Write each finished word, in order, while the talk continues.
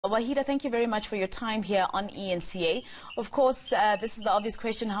Wahida, thank you very much for your time here on ENCA. Of course, this is the obvious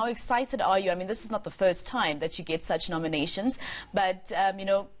question. How excited are you? I mean, this is not the first time that you get such nominations, but, you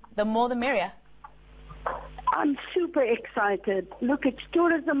know, the more the merrier. I'm super excited. Look, it's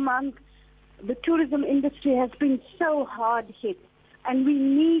Tourism Month. The tourism industry has been so hard hit, and we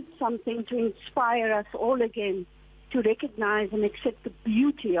need something to inspire us all again to recognize and accept the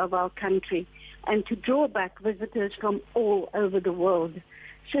beauty of our country and to draw back visitors from all over the world.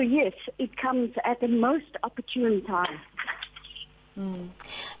 So yes, it comes at the most opportune time.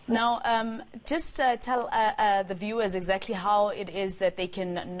 Now, just tell the viewers exactly how it is that they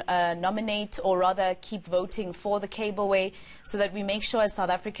can nominate or rather keep voting for the Cableway so that we make sure as South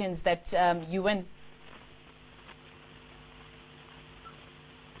Africans that you win.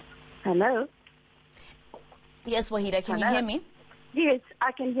 Hello? Yes, Wahida, can you hear me? Yes,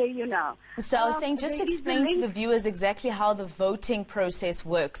 I can hear you now. So I was saying, just explain to the viewers exactly how the voting process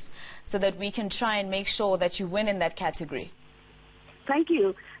works so that we can try and make sure that you win in that category. Thank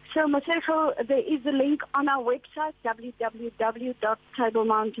you. So, Masego, there is a link on our website,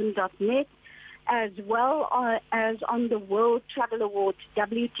 www.tablemountain.net, as well as on the World Travel Awards,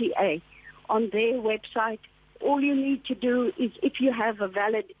 WTA. On their website, all you need to do is, if you have a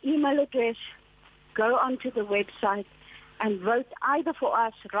valid email address, go onto the website and vote either for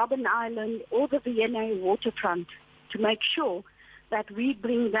us, Robben Island, or the Vienna waterfront to make sure that we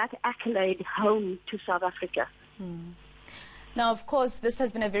bring that accolade home to South Africa. Now, of course, this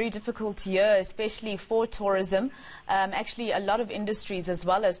has been a very difficult year, especially for tourism, actually a lot of industries as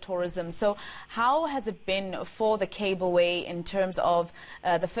well as tourism. So how has it been for the Cableway in terms of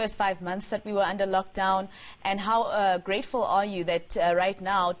the first 5 months that we were under lockdown, and how grateful are you that right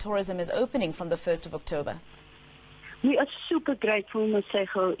now tourism is opening from the 1st of October? We are super grateful,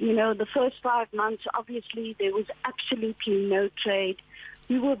 Masego. You know, the first 5 months, obviously, there was absolutely no trade.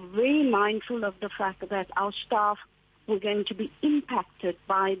 We were very mindful of the fact that our staff were going to be impacted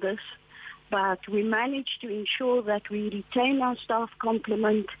by this, but we managed to ensure that we retain our staff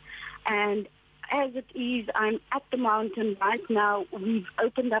complement. And as it is, I'm at the mountain right now. We've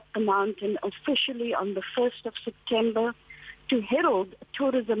opened up the mountain officially on the 1st of September to herald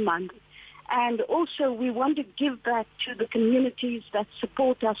Tourism Month. And also, we want to give back to the communities that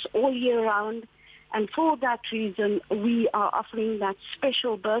support us all year round. And for that reason, we are offering that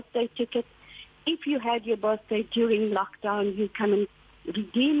special birthday ticket. If you had your birthday during lockdown, you come and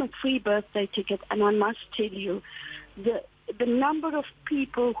redeem a free birthday ticket. And I must tell you, the number of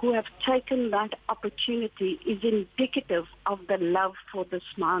people who have taken that opportunity is indicative of the love for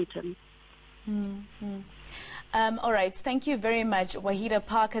this mountain. All right, thank you very much, Wahida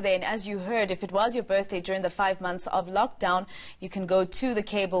Parker. Then, as you heard, if it was your birthday during the 5 months of lockdown, you can go to the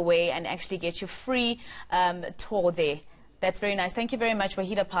Cableway and actually get your free tour there. That's very nice. Thank you very much,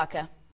 Wahida Parker.